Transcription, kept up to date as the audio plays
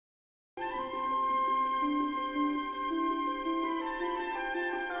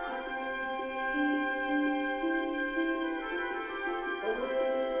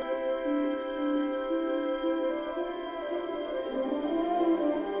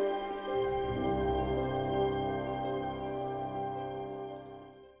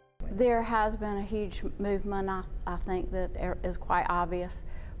There has been a huge movement, I think, that is quite obvious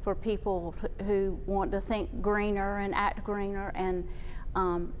for people who want to think greener and act greener. And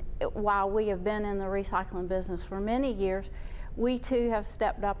while we have been in the recycling business for many years, we too have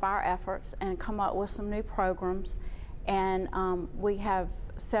stepped up our efforts and come up with some new programs. And we have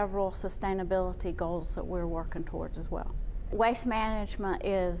several sustainability goals that we're working towards as well. Waste Management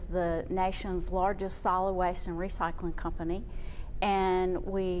is the nation's largest solid waste and recycling company. And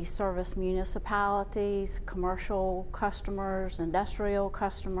we service municipalities, commercial customers, industrial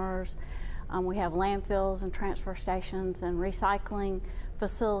customers. We have landfills and transfer stations and recycling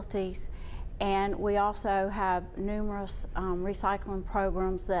facilities. And we also have numerous recycling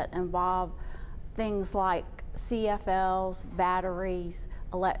programs that involve things like CFLs, batteries,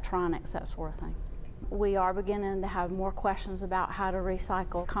 electronics, that sort of thing. We are beginning to have more questions about how to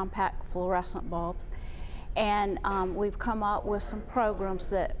recycle compact fluorescent bulbs. And we've come up with some programs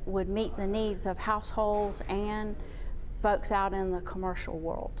that would meet the needs of households and folks out in the commercial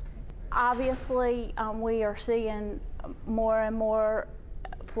world. Obviously, we are seeing more and more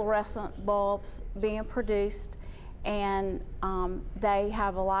fluorescent bulbs being produced, and they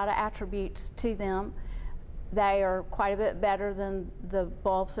have a lot of attributes to them. They are quite a bit better than the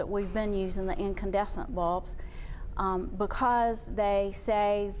bulbs that we've been using, the incandescent bulbs, because they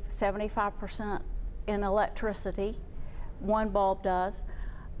save 75% in electricity. One bulb does.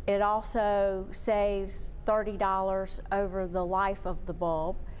 It also saves $30 over the life of the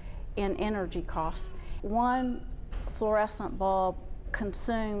bulb in energy costs. One fluorescent bulb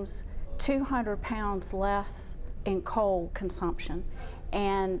consumes 200 pounds less in coal consumption,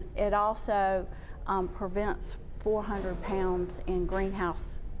 and it also prevents 400 pounds in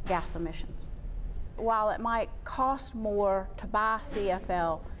greenhouse gas emissions. While it might cost more to buy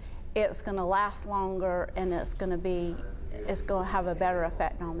CFL, it's going to last longer, and it's going to have a better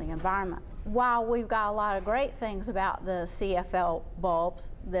effect on the environment. While we've got a lot of great things about the CFL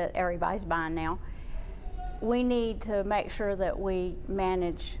bulbs that everybody's buying now, we need to make sure that we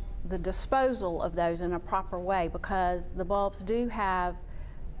manage the disposal of those in a proper way, because the bulbs do have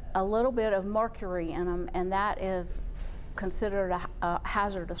a little bit of mercury in them, and that is considered a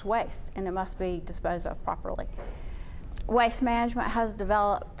hazardous waste, and it must be disposed of properly. Waste Management has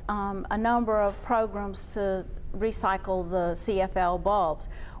developed a number of programs to recycle the CFL bulbs,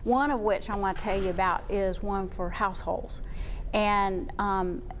 one of which I want to tell you about is one for households. And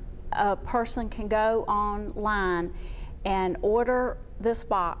a person can go online and order this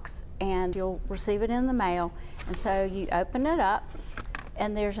box, and you'll receive it in the mail. And so you open it up,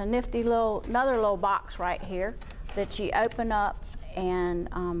 and there's a nifty another little box right here that you open up and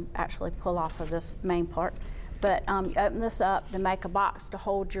actually pull off of this main part. But you open this up to make a box to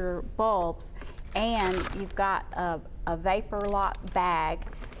hold your bulbs, and you've got a vapor lock bag.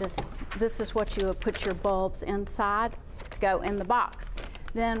 This is what you would put your bulbs inside to go in the box.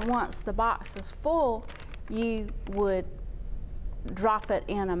 Then once the box is full, you would drop it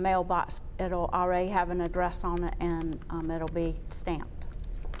in a mailbox. It'll already have an address on it, and it'll be stamped.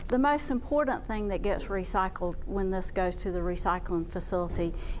 The most important thing that gets recycled when this goes to the recycling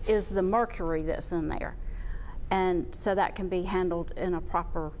facility is the mercury that's in there. And so that can be handled in a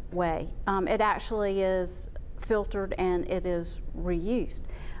proper way. It actually is filtered and it is reused.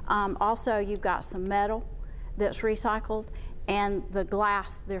 Also, you've got some metal that's recycled, and the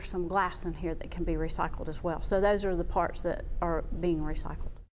glass, there's some glass in here that can be recycled as well. So those are the parts that are being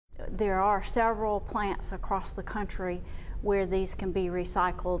recycled. There are several plants across the country where these can be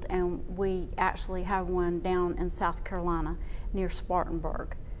recycled, and we actually have one down in South Carolina near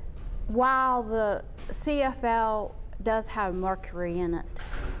Spartanburg. While the CFL does have mercury in it,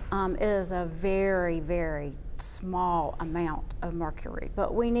 it is a very, very small amount of mercury.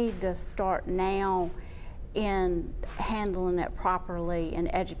 But we need to start now in handling it properly and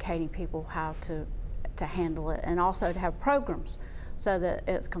educating people how to handle it, and also to have programs so that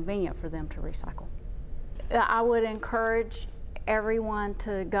it's convenient for them to recycle. I would encourage everyone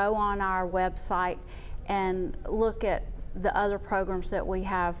to go on our website and look at the other programs that we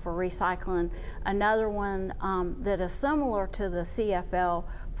have for recycling. Another one that is similar to the CFL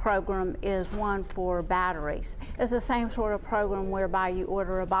program is one for batteries. It's the same sort of program whereby you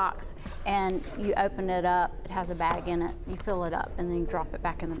order a box and you open it up, it has a bag in it, you fill it up, and then you drop it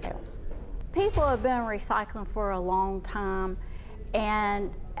back in the mail. People have been recycling for a long time,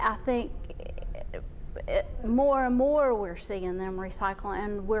 and I think more and more we're seeing them recycle,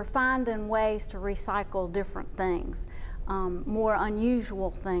 and we're finding ways to recycle different things, more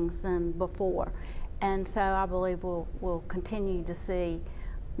unusual things than before. And so I believe we'll continue to see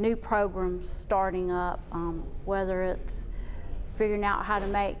new programs starting up, whether it's figuring out how to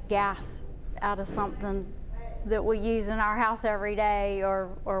make gas out of something that we use in our house every day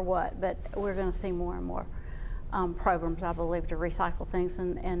or what, but we're going to see more and more programs, I believe, to recycle things,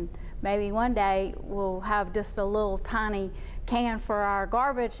 and maybe one day we'll have just a little tiny can for our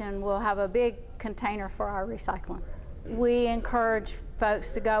garbage and we'll have a big container for our recycling. We encourage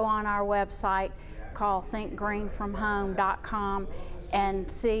folks to go on our website called thinkgreenfromhome.com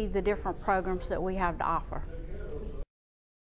and see the different programs that we have to offer.